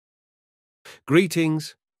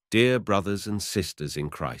Greetings, dear brothers and sisters in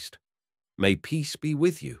Christ. May peace be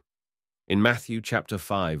with you. In Matthew chapter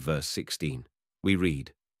 5, verse 16, we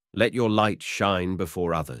read, "Let your light shine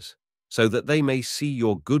before others, so that they may see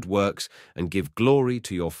your good works and give glory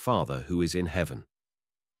to your Father who is in heaven."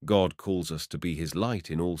 God calls us to be his light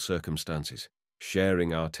in all circumstances,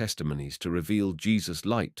 sharing our testimonies to reveal Jesus'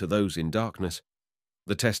 light to those in darkness.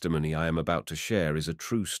 The testimony I am about to share is a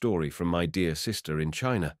true story from my dear sister in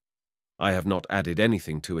China. I have not added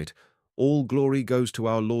anything to it. All glory goes to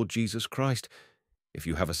our Lord Jesus Christ. If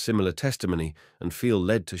you have a similar testimony and feel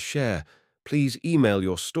led to share, please email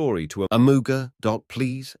your story to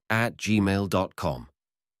amuga.please@gmail.com.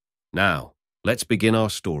 Now, let's begin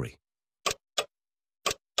our story.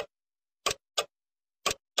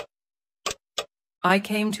 I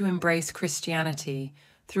came to embrace Christianity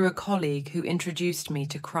through a colleague who introduced me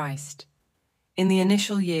to Christ. In the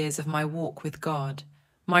initial years of my walk with God,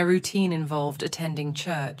 my routine involved attending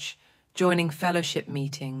church, joining fellowship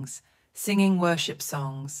meetings, singing worship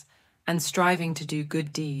songs, and striving to do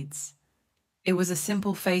good deeds. It was a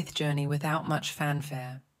simple faith journey without much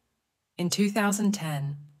fanfare. In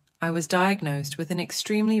 2010, I was diagnosed with an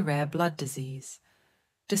extremely rare blood disease.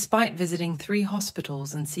 Despite visiting 3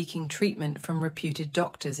 hospitals and seeking treatment from reputed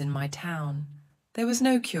doctors in my town, there was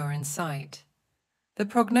no cure in sight. The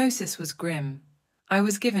prognosis was grim. I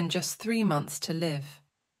was given just 3 months to live.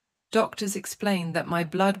 Doctors explained that my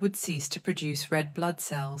blood would cease to produce red blood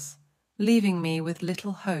cells, leaving me with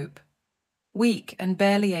little hope. Weak and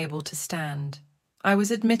barely able to stand, I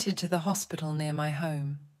was admitted to the hospital near my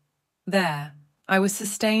home. There, I was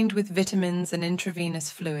sustained with vitamins and intravenous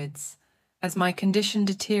fluids. As my condition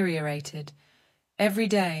deteriorated, every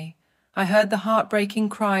day I heard the heartbreaking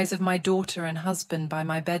cries of my daughter and husband by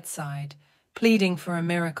my bedside, pleading for a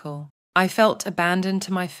miracle. I felt abandoned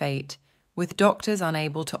to my fate, with doctors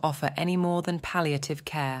unable to offer any more than palliative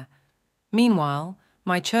care. Meanwhile,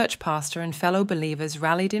 my church pastor and fellow believers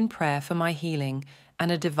rallied in prayer for my healing and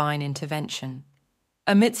a divine intervention.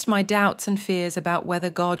 Amidst my doubts and fears about whether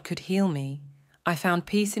God could heal me, I found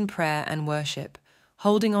peace in prayer and worship,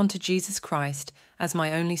 holding on to Jesus Christ as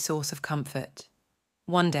my only source of comfort.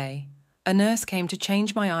 One day, a nurse came to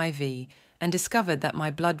change my IV and discovered that my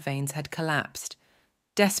blood veins had collapsed.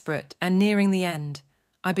 Desperate and nearing the end,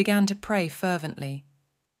 I began to pray fervently.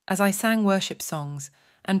 As I sang worship songs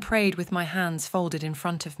and prayed with my hands folded in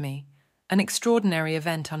front of me, an extraordinary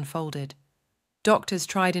event unfolded. Doctors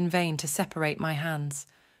tried in vain to separate my hands,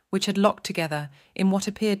 which had locked together in what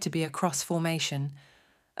appeared to be a cross formation.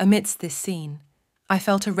 Amidst this scene, I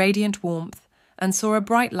felt a radiant warmth and saw a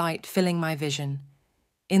bright light filling my vision.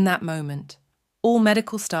 In that moment, all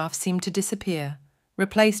medical staff seemed to disappear,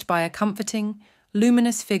 replaced by a comforting,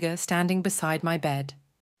 luminous figure standing beside my bed.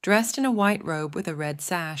 Dressed in a white robe with a red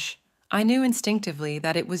sash, I knew instinctively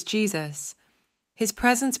that it was Jesus. His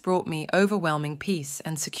presence brought me overwhelming peace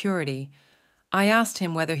and security. I asked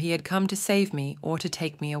him whether he had come to save me or to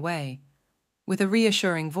take me away. With a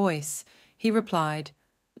reassuring voice, he replied,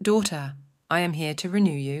 "Daughter, I am here to renew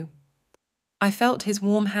you." I felt his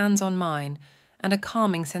warm hands on mine, and a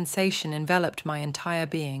calming sensation enveloped my entire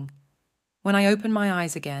being. When I opened my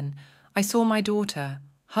eyes again, I saw my daughter,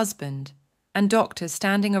 husband, and doctors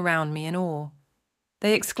standing around me in awe.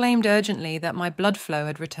 They exclaimed urgently that my blood flow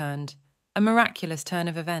had returned, a miraculous turn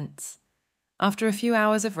of events. After a few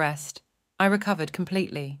hours of rest, I recovered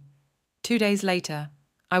completely. 2 days later,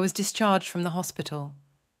 I was discharged from the hospital.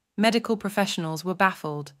 Medical professionals were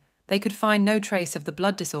baffled. They could find no trace of the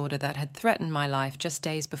blood disorder that had threatened my life just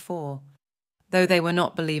days before. Though they were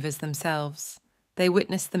not believers themselves, they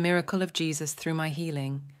witnessed the miracle of Jesus through my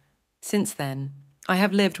healing. Since then, I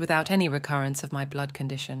have lived without any recurrence of my blood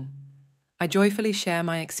condition. I joyfully share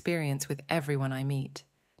my experience with everyone I meet,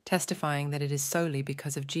 testifying that it is solely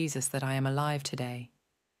because of Jesus that I am alive today.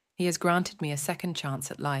 He has granted me a second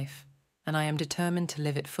chance at life, and I am determined to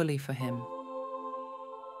live it fully for him.